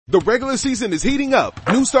The regular season is heating up.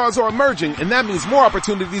 New stars are emerging, and that means more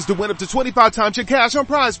opportunities to win up to 25 times your cash on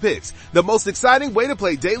Prize Picks, the most exciting way to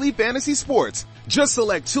play daily fantasy sports. Just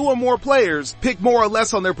select 2 or more players, pick more or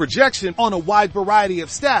less on their projection on a wide variety of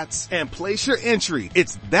stats, and place your entry.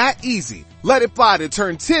 It's that easy. Let it fly to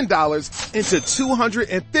turn $10 into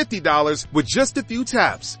 $250 with just a few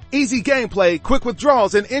taps. Easy gameplay, quick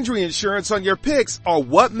withdrawals, and injury insurance on your picks are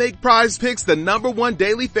what make Prize Picks the #1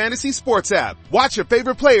 daily fantasy sports app. Watch your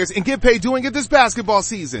favorite players and get paid doing it this basketball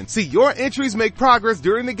season. See your entries make progress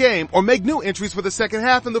during the game or make new entries for the second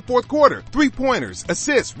half and the fourth quarter. 3-pointers,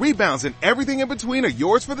 assists, rebounds, and everything in between are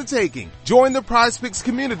yours for the taking. Join the Prize Picks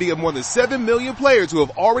community of more than 7 million players who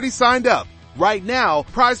have already signed up. Right now,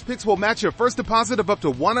 Prize Picks will match your first deposit of up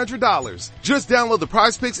to $100. Just download the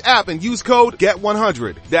Prize Picks app and use code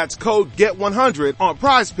GET100. That's code GET100 on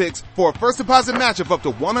Prize Picks for a first deposit match of up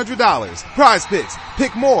to $100. Prize Picks.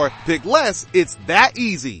 Pick more, pick less. It's that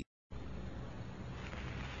easy.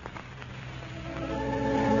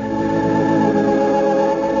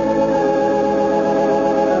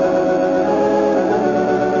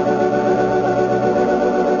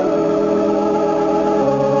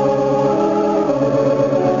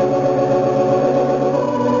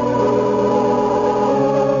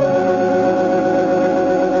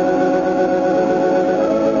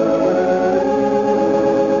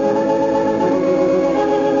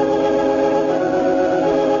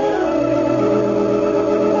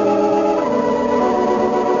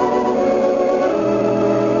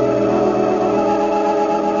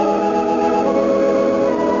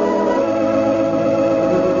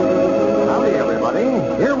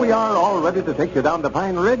 To take you down to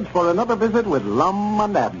Pine Ridge for another visit with Lum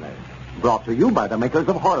and Abner. Brought to you by the makers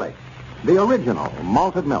of Horlicks, the original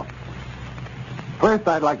malted milk. First,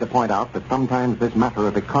 I'd like to point out that sometimes this matter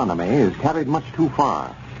of economy is carried much too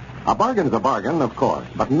far. A bargain's a bargain, of course,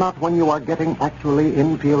 but not when you are getting actually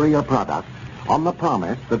inferior products on the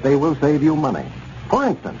promise that they will save you money. For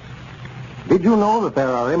instance, did you know that there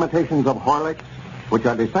are imitations of Horlicks which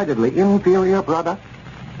are decidedly inferior products?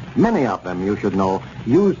 Many of them, you should know,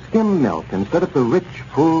 use skim milk instead of the rich,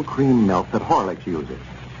 full cream milk that Horlicks uses.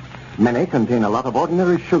 Many contain a lot of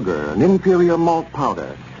ordinary sugar and inferior malt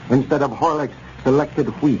powder instead of Horlicks' selected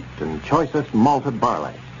wheat and choicest malted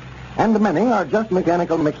barley. And many are just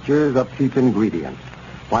mechanical mixtures of cheap ingredients,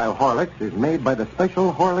 while Horlicks is made by the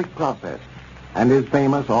special Horlicks process and is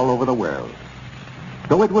famous all over the world.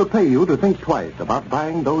 So it will pay you to think twice about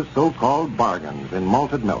buying those so-called bargains in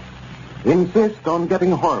malted milk. Insist on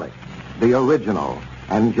getting Horlicks, the original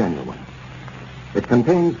and genuine. It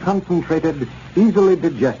contains concentrated, easily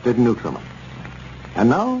digested nutriment.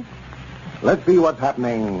 And now, let's see what's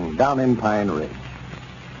happening down in Pine Ridge.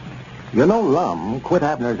 You know, Lum quit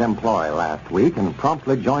Abner's employ last week and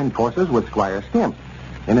promptly joined forces with Squire Stimp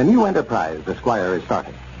in a new enterprise the Squire is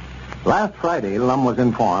starting. Last Friday, Lum was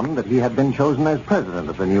informed that he had been chosen as president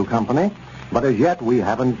of the new company, but as yet we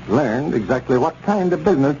haven't learned exactly what kind of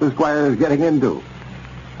business the Squire is getting into.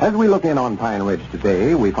 As we look in on Pine Ridge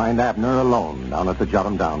today, we find Abner alone down at the Jot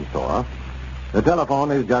 'em Down store. The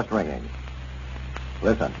telephone is just ringing.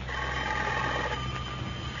 Listen.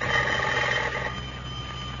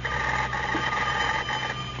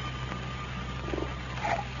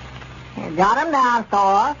 Jot 'em Down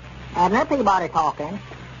store. Abner Peabody talking.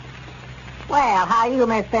 Well, how are you,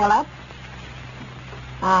 Miss Phillips?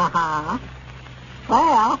 Uh-huh.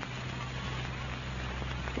 Well,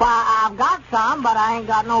 I've got some, but I ain't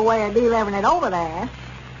got no way of delivering it over there.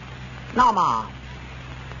 No, Mom.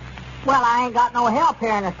 Well, I ain't got no help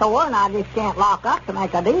here in the store, and I just can't lock up to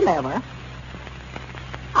make a deliver.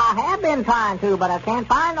 I have been trying to, but I can't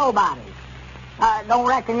find nobody. Don't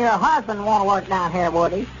reckon your husband want to work down here,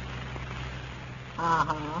 would he?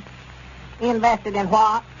 Uh-huh. Invested in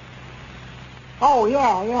what? Oh,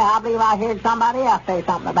 yeah, I believe I heard somebody else say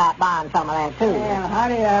something about buying some of that, too. Yeah,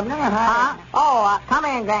 howdy, Abner. Howdy. Oh, come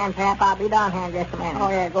in, Grandpap. I'll be down here in just a minute. Oh,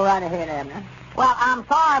 yeah, go right ahead, Abner. Well, I'm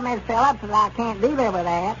sorry, Miss Phillips, that I can't deliver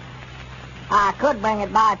that. I could bring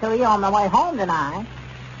it by to you on the way home tonight.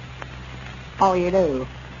 Oh, you do?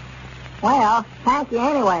 Well, thank you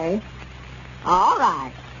anyway. All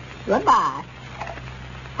right. Goodbye.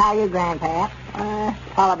 How you, Grandpap?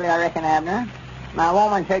 Probably, I reckon, Abner. My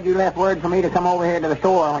woman said you left word for me to come over here to the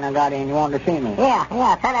store when I got in. You wanted to see me. Yeah,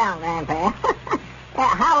 sit down, Grandpa.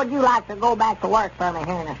 How would you like to go back to work for me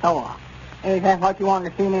here in the store? Is that what you wanted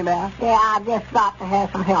to see me about? Yeah, I've just got to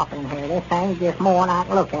have some help in here. This thing's just more than I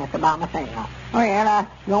can look at by myself. Oh, yeah,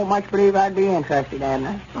 I don't much believe I'd be interested,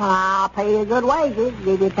 Abner. I'll pay you good wages,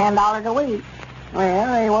 give you $10 a week.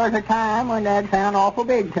 Well, there was a time when that sounded awful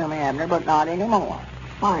big to me, Abner, but not anymore.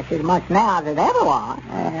 Why, it's as much now as it ever was.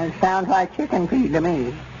 It sounds like chicken feed to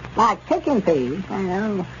me. Like chicken feed.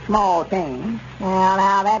 Well, small thing. Well,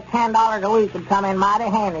 now, that $10 a week would come in mighty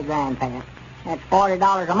handy, Grandpap. That's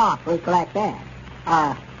 $40 a month. We collect that.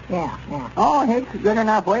 Yeah. Oh, it's good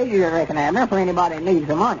enough wages, I reckon, Abner, for anybody that needs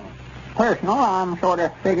the money. Personal, I'm sort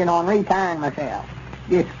of figuring on retiring myself.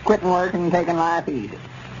 Just quitting work and taking life easy.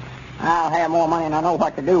 I'll have more money than I know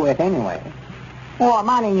what to do with anyway. More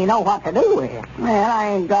money than you know what to do with. Well, I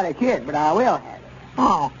ain't got a kid, but I will have it.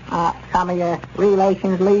 Oh, some of your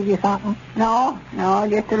relations leave you something? No,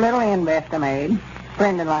 just a little invest I made. A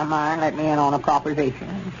friend of mine let me in on a proposition.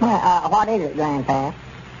 Well, what is it, Grandpa?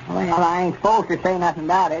 Well, I ain't supposed to say nothing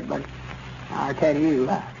about it, but I'll tell you.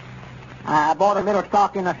 I bought a little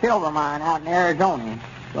stock in a silver mine out in Arizona,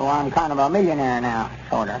 so I'm kind of a millionaire now,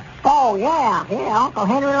 sort of. Oh, yeah. Uncle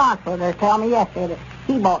Henry Lunsford was telling me yesterday that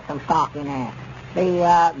he bought some stock in there.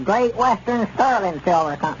 The Great Western Sterling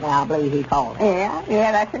Silver Company, I believe he called it.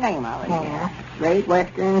 Yeah, that's the name of it. Yeah. Great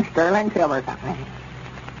Western Sterling Silver Company.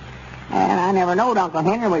 And I never knowed Uncle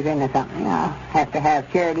Henry was in the company. I'll have to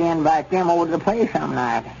have Charity invite them over to the place some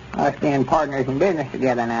night. Us being partners in business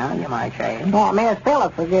together now, you might say. Yeah, Miss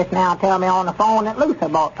Phillips was just now telling me on the phone that Luther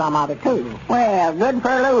bought some of it, too. Well, good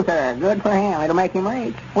for Luther. Good for him. It'll make him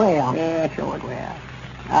rich. Well. Yeah, sure it will.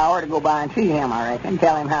 I ought to go by and see him, I reckon.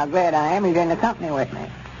 Tell him how glad I am he's in the company with me.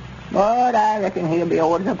 But I reckon he'll be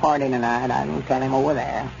over to the party tonight. I can tell him over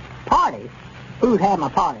there. Party? Who's having a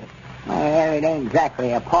party? Well, it ain't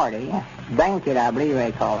exactly a party. Banquet, I believe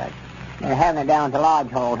they call it. They're having it down at the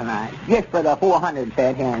Lodge Hall tonight. Just for the 400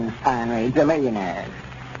 set here in Pine Ridge, the millionaires.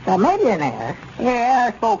 The millionaires? Yeah,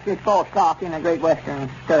 there's folks that bought stock in the Great Western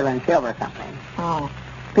Sterling Silver Company. Oh.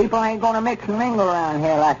 People ain't going to mix and mingle around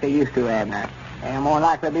here like they used to, Abner. There's more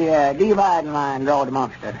likely to be a dividing line drawn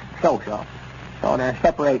amongst us, social. So they're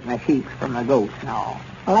separating the sheep from the goats and all.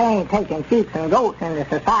 Well, they ain't taking sheep and goats into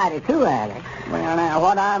society, too, Alex. Well, now,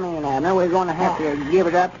 what I mean, Abner, we're going to have to give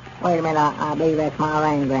it up. Wait a minute, I believe that's my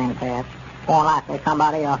ring, Grandpap. More likely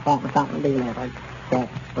somebody else wanting something delivered. Check,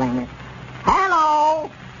 ring it.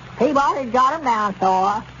 Hello! Peabody, jot him down,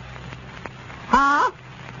 sir. Huh?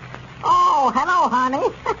 Oh, hello, honey.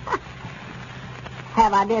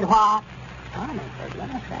 Have I did what? Honey, for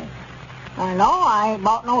goodness sake. No, I ain't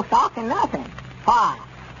bought no stock in nothing. Why?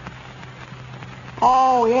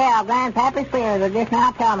 Oh, yeah, Grandpappy Spears was just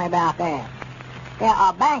now telling me about that. Yeah,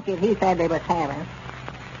 a banquet he said they was having.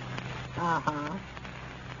 Uh-huh.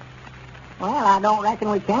 Well, I don't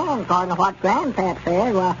reckon we can, according to what Grandpap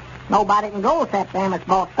said. Well, nobody can go except them that's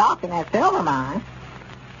bought stock in that silver mine.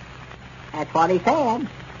 That's what he said.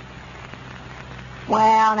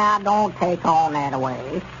 Well, now, don't take on that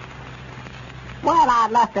away. Well,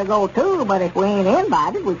 I'd love to go, too, but if we ain't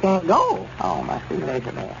invited, we can't go. Oh, must be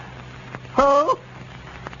Elizabeth. Who?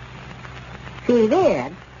 She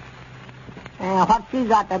did. What she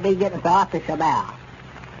got to be getting so uppish about?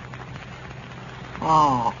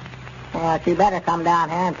 Oh. Well, she better come down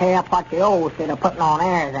here and pay up what she owes instead of putting on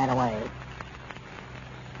airs that way.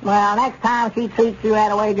 Well, next time she treats you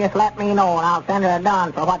that way, just let me know, and I'll send her a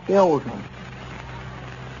dun for what she owes me.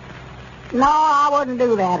 No, I wouldn't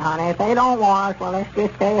do that, honey. If they don't want us, well, let's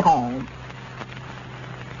just stay home.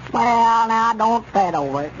 Well, now, don't fret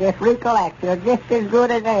over it. Just recollect, you're just as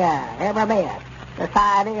good as they are, every bit.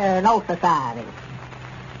 Society or no society.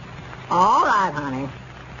 All right, honey.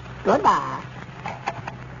 Goodbye.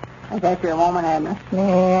 Is that your woman, Abner?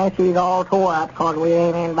 Yeah, she's all tore up because we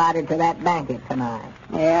ain't invited to that banquet tonight.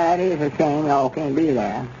 Yeah, that is a shame y'all can't be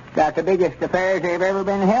there. Got the biggest affairs they've ever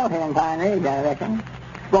been held here in Pine Ridge, I reckon.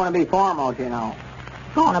 It's going to be formal, you know.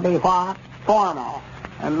 Going to be what? Formal.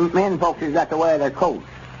 And men folks has got to wear their coats.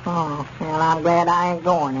 Oh, well, I'm glad I ain't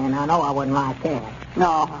going in. I know I wouldn't like that.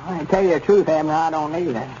 No, I tell you the truth, Abner, I don't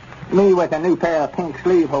either. Me with a new pair of pink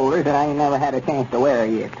sleeve holders that I ain't never had a chance to wear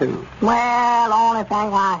yet, too. Well, the only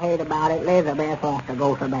thing I hate about it, Elizabeth wants to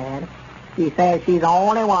go so bad. She says she's the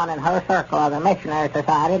only one in her circle of the missionary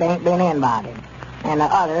society that ain't been invited. And the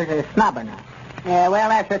others is snubbing her. Yeah, well,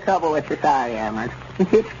 that's the trouble with society, Abner.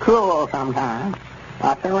 It's cruel sometimes.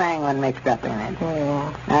 Lots of wrangling mixed up in it.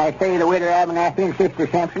 Yeah. I say the widow Abernathy and Sister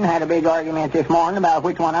Simpson had a big argument this morning about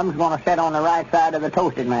which one of them's going to sit on the right side of the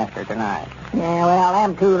toasted master tonight. Yeah, well,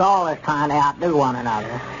 them two's always trying to outdo one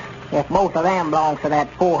another. If both of them belong to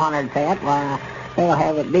that 400 set, well, they'll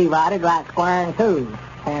have it divided right square in two.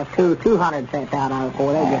 Have two 200 sets out of it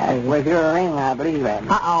before they get through. With your ring, I believe,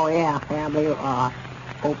 Abner. Oh, yeah. Yeah, I believe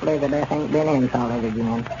hopefully the death ain't been in till it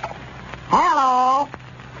again. Hello.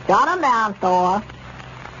 Shut 'em down, store.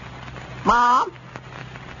 Mom?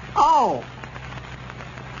 Oh.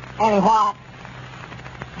 Any what?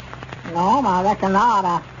 No, I reckon not.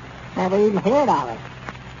 I never even heard of it.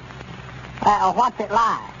 What's it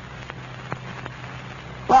like?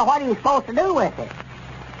 Well, what are you supposed to do with it?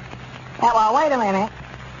 Well, wait a minute.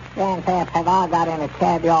 Dan Taps, have I got any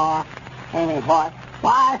caviar? Any what?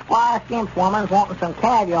 Why, Squire Skimp's woman's wanting some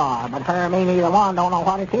caviar, but her and me neither one don't know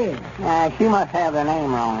what it is. She must have the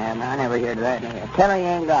name wrong, Abner. I never heard of that name. Tell her you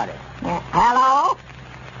ain't got it. Hello?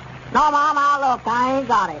 No, Mom, look, I ain't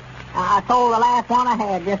got it. I sold the last one I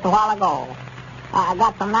had just a while ago. I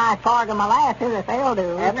got some nice Oregon molasses if they'll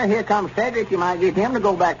do. Abner, here comes Cedric. You might get him to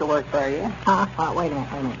go back to work for you. Wait a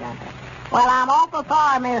minute, Dan Taps. Well, I'm awful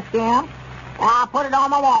sorry, Miss Skimp. I'll put it on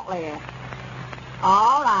my want list.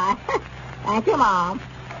 All right. Thank you, Mom.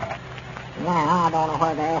 Now, I don't know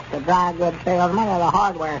whether to ask the dry goods salesman or the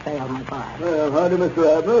hardware salesman first. Well, howdy,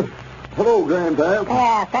 Mr. Abner. Hello, Grandpa.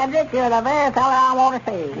 Yeah, Cedric, you're the very fellow I want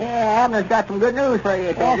to see. Yeah, Abner's got some good news for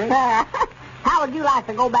you, Cedric. Yes, sir. How would you like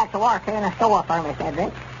to go back to work here in the store for me,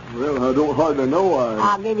 Cedric? Well, I don't hardly know.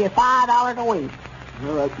 I'll give you $5 a week.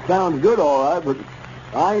 Well, that sounds good, all right, but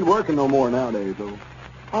I ain't working no more nowadays, though.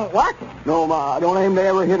 Ain't working? No, I don't aim to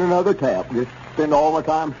ever hit another tap. Just spend all my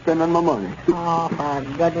time spending my money. Oh, for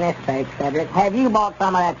goodness sake, Cedric. Have you bought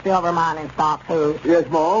some of that silver mining stock, too? Yes,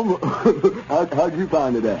 Mom. How'd you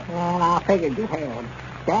find it at? Well, I figured you had.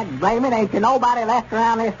 Dad, blame it, ain't you nobody left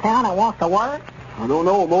around this town that wants to work? I don't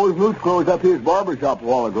know. Mose Moose closed up his barber shop a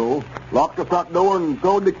while ago, locked the front door, and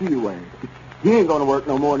throwed the key away. He ain't going to work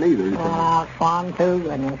no more neither. Well, Swan, too,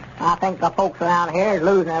 goodness. I think the folks around here is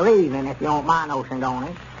losing their reason, if you don't mind notions on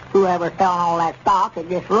it. Whoever's selling all that stock is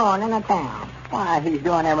just ruining the town. Why, he's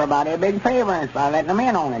doing everybody a big favor by letting them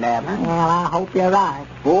in on it, Abner. Well, I hope you're right.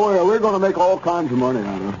 Boy, we're going to make all kinds of money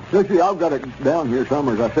out of it. Let's see, I've got it down here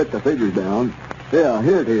somewhere as I set the figures down. Yeah,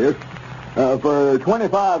 here it is. For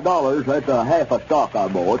 $25, that's a half a stock I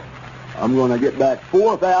bought. I'm going to get back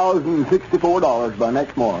 $4,064 by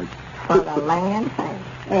next March. For the land's sake.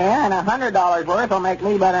 Yeah, and $100 worth will make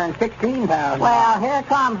me better than $16,000. Well, here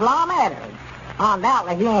comes Lum Eddard.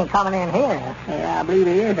 Undoubtedly, he ain't coming in here. Yeah, I believe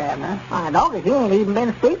he is, Abner. I don't, because he ain't even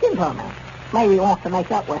been speaking to me. Maybe he wants to make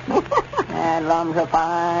up with me. And Lum's a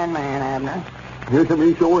fine man, Abner. Yes,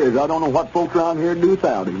 he sure is. I don't know what folks around here do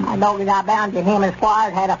without him. I know that I bound you him and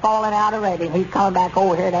Squires had a falling out already. He's coming back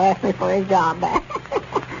over here to ask me for his job back.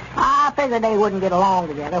 I figured they wouldn't get along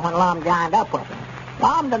together when Lum joined up with him.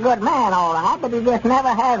 Lum's a good man, all right, but he just never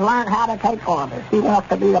has learned how to take orders. He wants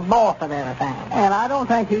to be the boss of everything. And I don't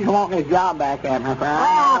think he's wanting his job back, Abner.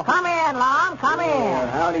 Well, come in, Lum, come in.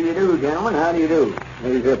 How do you do, gentlemen? How do you do?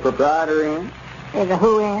 Is the proprietor in? Is the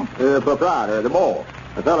who in? The proprietor, the boss.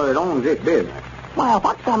 The fellow that owns this business. Well,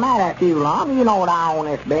 what's the matter with you, Lum? You know that I own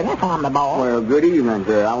this business. I'm the boss. Well, good evening,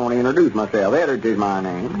 sir. I want to introduce myself. Eddard is my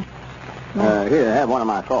name. Here, have one of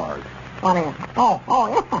my cards. What is? Oh,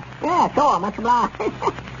 yeah. Yeah, sure. Much obliged.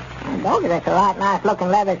 Those that's a right nice-looking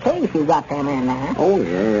leather case you got them in there. Oh,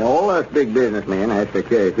 yeah. All us big businessmen have to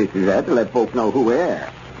carry pictures out to let folks know who we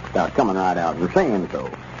are. Without coming right out and saying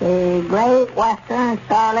so. The Great Western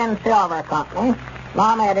Sterling Silver Company.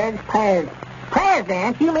 Lum Eddard's president.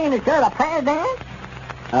 President? You mean that you're the president?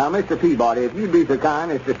 Mr. Peabody, if you'd be so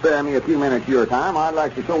kind as to spare me a few minutes of your time, I'd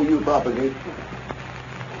like to show you a proposition.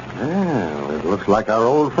 Well, it looks like our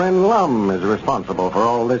old friend Lum is responsible for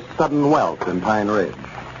all this sudden wealth in Pine Ridge.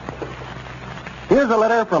 Here's a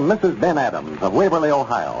letter from Mrs. Ben Adams of Waverly,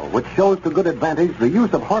 Ohio, which shows to good advantage the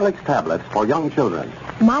use of Horlicks tablets for young children.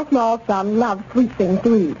 My small son loves sweet things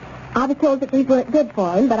to eat. I was told that these weren't good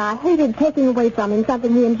for him, but I hated taking away from him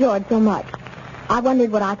something he enjoyed so much. I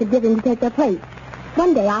wondered what I could give him to take their place.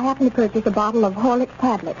 One day I happened to purchase a bottle of Horlicks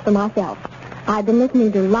tablets for myself. I'd been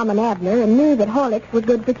listening to Lum and Abner and knew that Horlicks was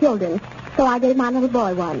good for children, so I gave my little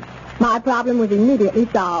boy one. My problem was immediately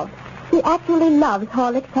solved. He actually loves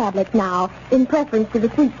Horlicks tablets now, in preference to the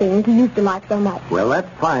sweet things he used to like so much. Well, that's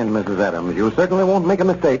fine, Mrs. Adams. You certainly won't make a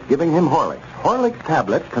mistake giving him Horlicks. Horlicks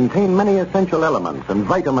tablets contain many essential elements and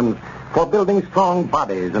vitamins for building strong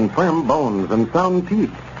bodies and firm bones and sound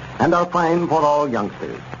teeth, and are fine for all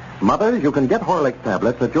youngsters. Mothers, you can get Horlicks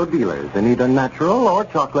tablets at your dealers in either natural or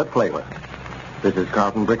chocolate flavor. This is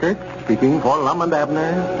Carlton Brickert speaking for Lum and Abner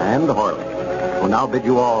and Horlicks. We'll now bid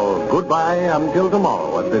you all goodbye until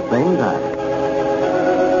tomorrow at the same time.